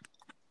 Are we?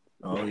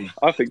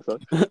 I think so.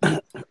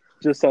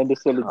 Just signed a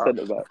solid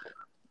centre back,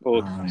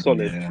 or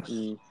solid. Yeah.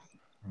 Mm.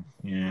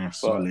 Yeah,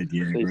 solid.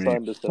 Yeah, They great.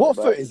 signed a centre What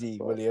back, foot is he,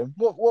 so- William?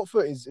 What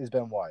foot is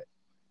Ben White?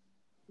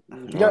 You I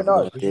don't have know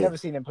no because idea. you've never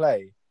seen him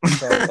play.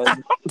 So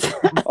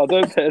I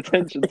don't pay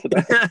attention to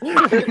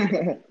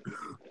that.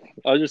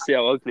 I just see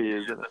how ugly he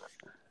is. Isn't it?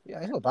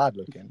 yeah, he's not bad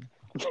looking.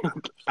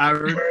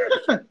 Aaron.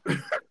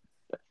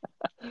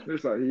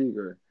 Looks like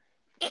Hugo.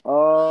 He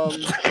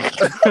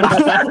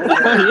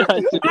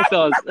actually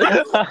does.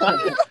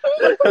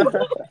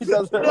 He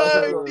does look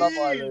like he's on Love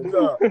Island.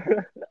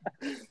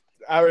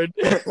 Aaron.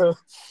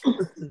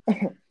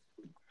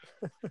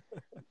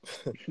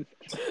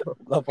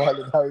 Love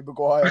Island Harry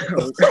Maguire.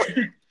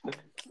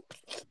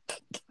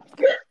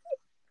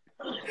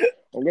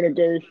 I'm gonna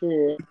go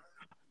for.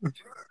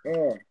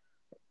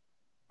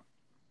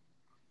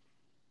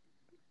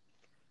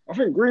 I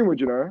think Greenwood.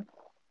 You know.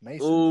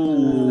 Mason.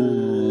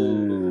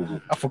 Ooh.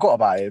 I forgot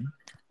about him.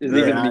 Is he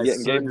Yeah, going to be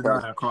getting so game did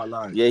time? I can't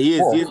lie. Yeah, he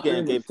is. What? He is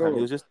getting game time.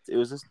 Greenwood It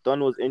was just Don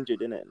was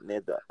injured in it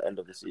near the end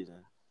of the season.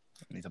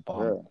 He's a Yeah.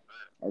 bomb.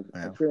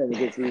 I feel like a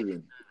good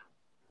season.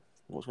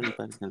 What's when you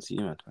play against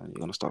you, man? You're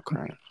gonna start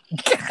crying.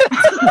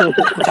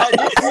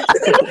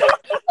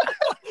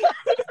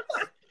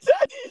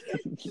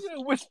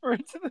 Whisper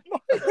into the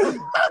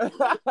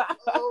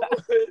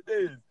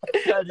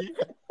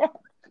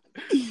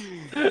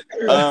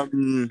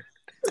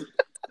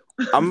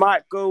I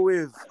might go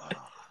with.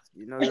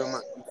 You might be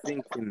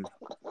thinking.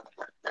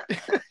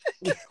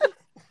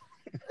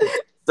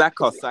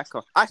 Saka.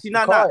 Actually,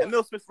 no.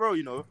 Emil Smith Rowe,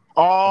 you know.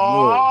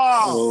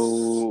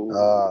 Oh,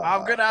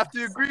 I'm gonna have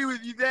to agree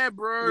with you there,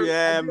 bro.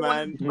 Yeah,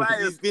 man.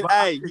 Biased,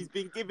 He's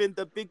been given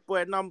the big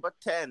boy number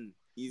 10.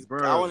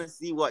 Bro. I want to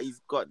see what he's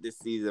got this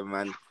season,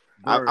 man.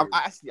 Bro. I'm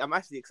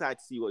actually excited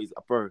to see what he's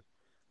bro.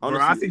 Bro,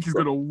 I think he's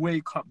gonna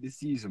wake up this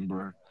season,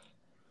 bro.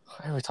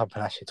 Every time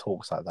Panache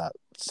talks like that,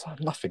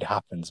 nothing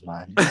happens,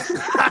 man.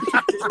 I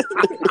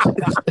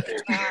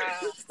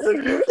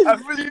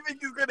really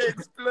think he's gonna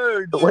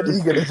explode. When are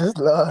you gonna just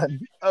learn?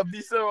 I'll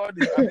be so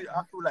honest.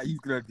 I feel like he's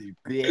gonna do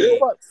big.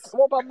 What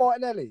about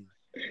Martinelli?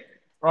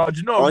 Oh, do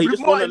you know? He With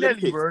just won Martinelli,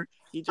 Olympics. bro.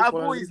 He just I've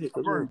won always, Olympics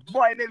as bro. well.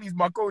 Martinelli's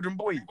my golden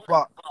boy,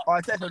 but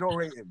Arteta don't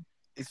rate him.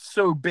 It's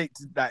so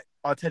baked that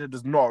Arteta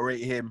does not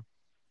rate him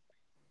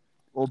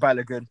or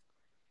Balogun.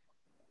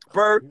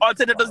 Bro,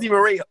 Arteta doesn't even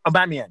rate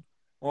Aubameyang.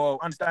 Well,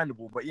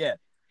 understandable, but yeah.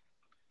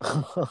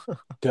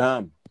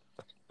 Damn.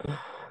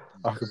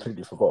 I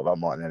completely forgot about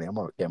Martinelli. I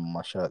might get him on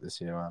my shirt this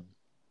year,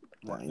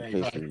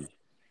 man.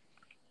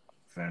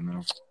 Fair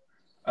enough.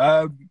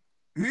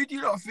 Who do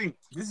you lot think?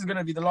 This is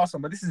gonna be the last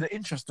one, but this is an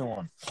interesting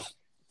one.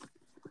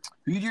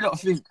 Who do you lot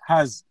think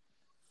has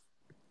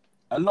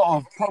a lot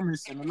of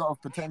promise and a lot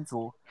of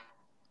potential,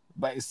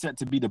 but is set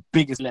to be the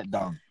biggest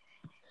letdown?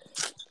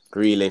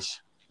 Grealish.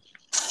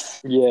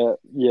 Yeah.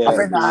 I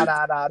think nah.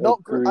 Not. I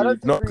don't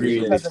think Not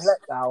Grealish Grealish. has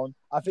a letdown.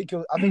 I think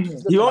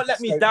he's He won't like let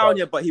a me scapegoat. down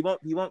yet, but he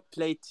won't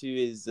play to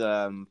his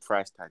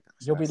price tag.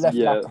 You'll be left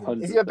Yeah,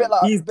 lacking. Is he a bit 100%.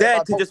 like? He's a bit there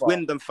like to just Pogba?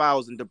 win them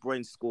fouls and De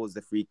Bruyne scores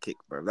the free kick,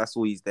 bro. That's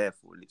all he's there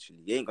for,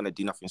 literally. He ain't gonna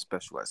do nothing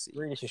special, I see.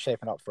 Grealish is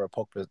shaping up for a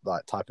Pogba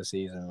like type of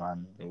season,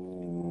 man.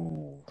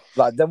 Ooh.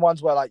 Like them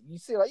ones where like you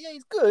see like yeah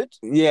he's good,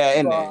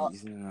 Yeah, But-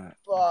 innit?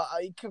 but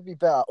he could be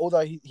better.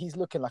 Although he's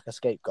looking like a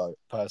scapegoat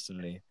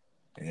personally.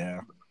 Yeah.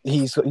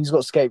 He's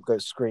got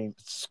scapegoats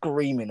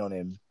screaming on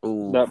him.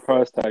 Ooh. That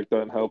price tag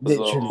don't help as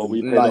well.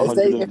 Literally. We paid Like, if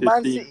 115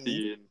 Man to City-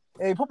 you.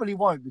 Yeah, he probably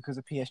won't because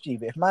of PSG.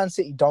 But if Man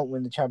City don't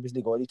win the Champions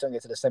League or at least don't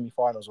get to the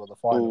semi-finals or the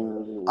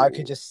final, I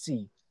could just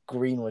see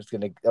Grealish is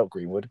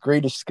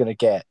gonna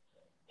get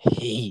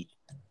heat.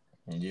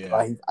 Yeah.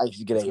 Like, he's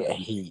actually gonna get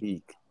heat.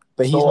 Peak.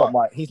 But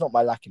So he's not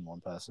my lacking one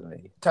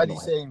personally. Taddy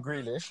Not him. saying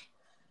Grealish.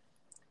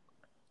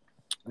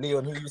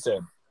 Leon, who you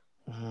saying?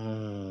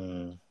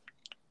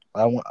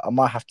 I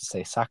might have to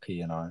say Saka.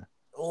 You know,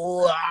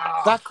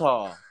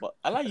 Saka. But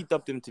I like you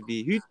dubbed him to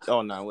be who?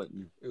 Oh no, what?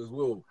 It was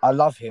Will. I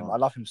love him. I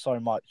love him so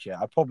much. Yeah,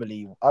 I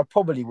probably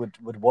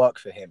would work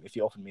for him if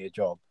he offered me a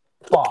job.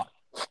 But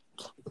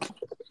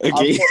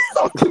Okay.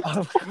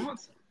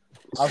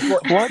 I've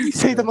got. Why do you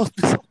say the most?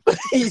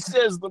 He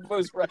says the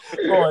most right.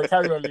 Go on,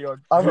 carry on,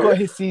 Leon. I've got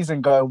his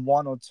season going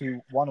one of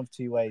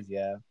two ways.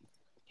 Yeah,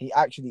 he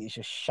actually is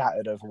just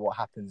shattered over what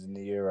happens in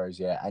the Euros.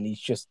 Yeah, and he's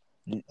just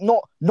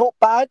not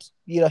bad.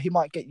 You know, he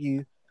might get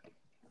you.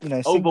 You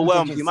know, single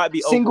Overwhelmed. digits- He might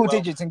be single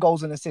overwhelmed. digits in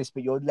goals and assists,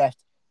 but you're left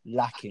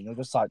lacking. You're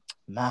just like,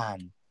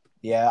 man,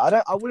 yeah.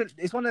 I wouldn't.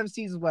 It's one of them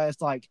seasons where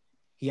it's like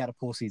he had a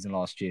poor season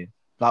last year,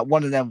 like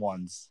one of them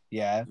ones.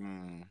 Yeah,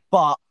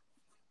 but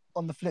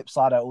on the flip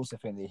side, I also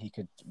think that he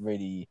could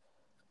really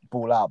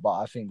ball out. But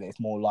I think that it's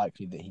more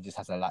likely that he just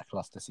has a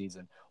lackluster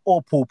season,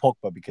 or Paul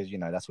Pogba, because you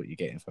know that's what you're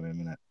getting from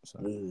him, innit? So.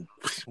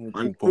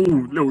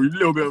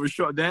 Little bit of a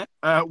shot there.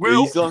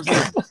 Will. You see what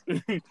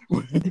I'm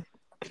saying?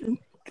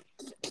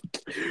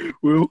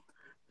 Will.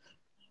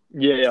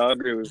 Yeah, I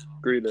agree with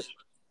Grealish.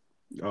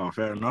 Oh,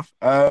 fair enough.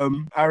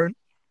 Aaron.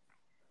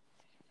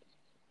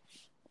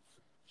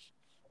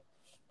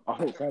 I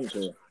think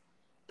Sancho.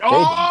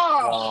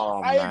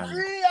 Oh, I man.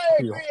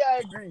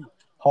 agree.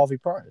 Harvey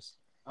Price.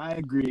 I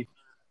agree.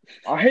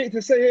 I hate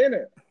to say it,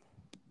 innit?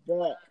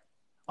 But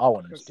I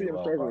want I him can to see do him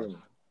well, bro. struggling.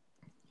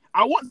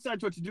 I want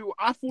Sancho to do.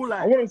 I feel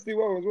I like want him to do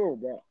well as well,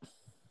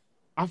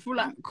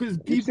 but because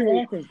you see what people.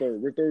 happens though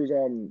with those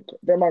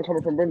that man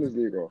coming from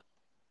Bundesliga.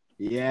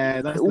 Yeah,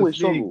 They that's always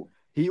the thing.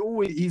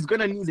 struggle. He's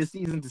gonna need a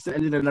season to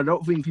settle in, and I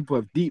don't think people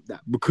have deep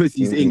that because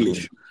he's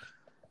English.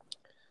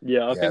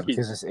 Yeah, I Yeah, think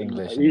because it's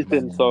English. he's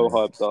been so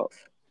hyped up.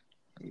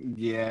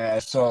 Yeah,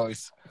 so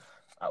it's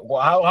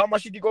how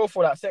much did you go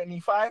for that?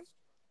 75?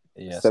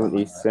 Yeah,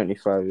 70,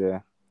 75, yeah.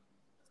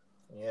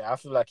 Yeah, I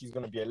feel like he's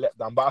gonna be a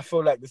letdown, but I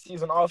feel like the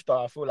season after,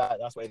 I feel like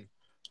that's when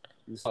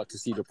you start to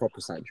see the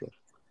proper Sancho.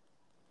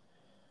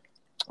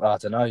 I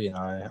don't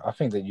know. I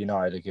think that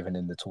United are giving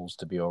him the tools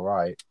to be all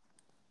right.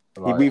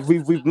 Like,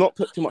 We've not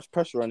put too much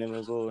pressure on him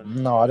as well.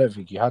 no, I don't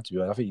think you had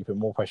to. I think you put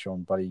more pressure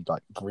on buddy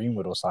like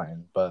Greenwood or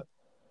something. But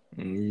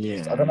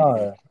Yeah. I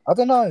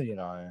don't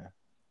know.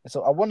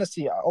 So I want to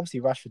see.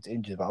 Obviously, Rashford's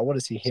injured, but I want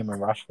to see him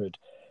and Rashford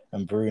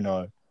and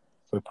Bruno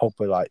with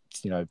Pogba like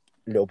a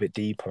little bit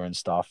deeper and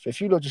stuff. If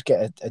you lot just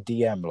get a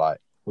DM like,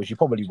 which you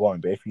probably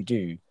won't, but if you do,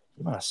 you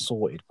might have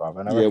sorted,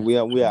 brother. And We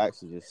are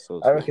actually just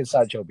so. I reckon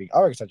Sancho will be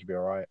all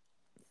right.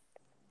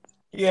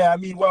 Yeah, I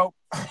mean, well,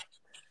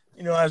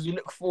 as we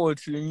look forward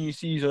to the new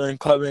season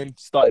coming,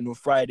 starting on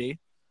Friday,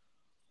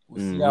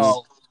 we'll see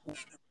how.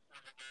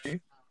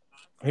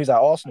 Who's at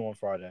Arsenal on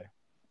Friday?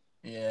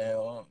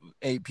 Yeah,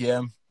 8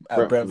 p.m.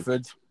 at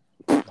Brentford.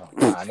 Oh,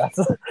 man,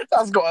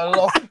 that's got a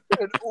lot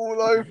all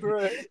over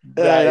it.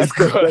 It's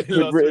got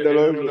written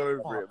all over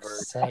it, bro.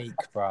 Fuck's sake,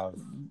 bro.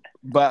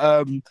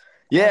 But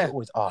It's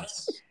always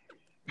us.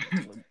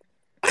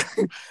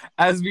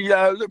 As we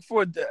look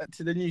forward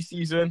to the new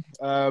season,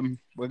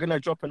 we're gonna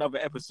drop another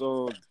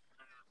episode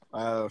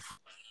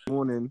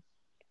morning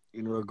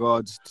in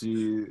regards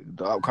to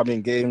the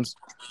upcoming games.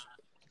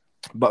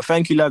 But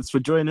thank you, lads, for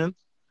joining.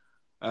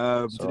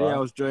 Today I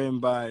was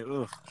joined by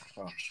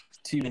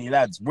too many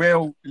lads: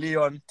 Will,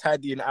 Leon,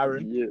 Taddy, and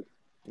Aaron.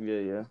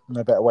 Yeah.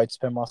 No better way to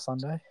spend my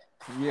Sunday.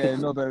 Yeah,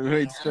 no better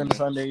way to spend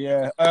Sunday.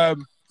 Yeah.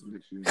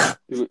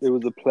 It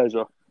was a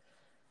pleasure.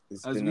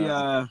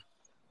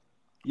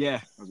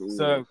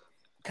 So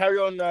carry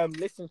on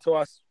listening to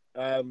us.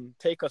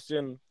 Take us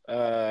in.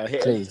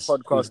 Hit this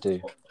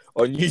podcast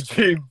on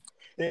YouTube.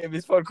 Hit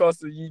this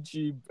podcast on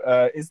YouTube.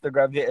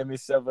 Instagram. Hit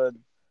MS7.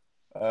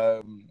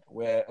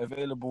 We're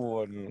available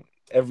on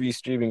every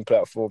streaming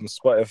platform: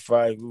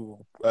 Spotify,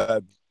 Google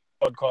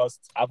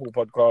Podcasts, Apple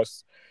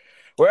Podcasts,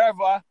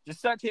 wherever.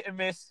 Just search Hit and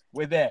Miss.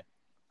 We're there.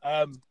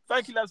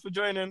 Thank you, lads, for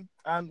joining,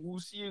 and we'll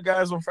see you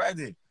guys on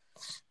Friday.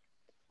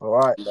 All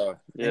right.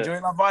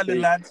 Enjoy Love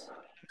Island, lads.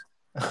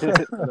 In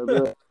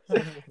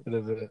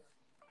a bit.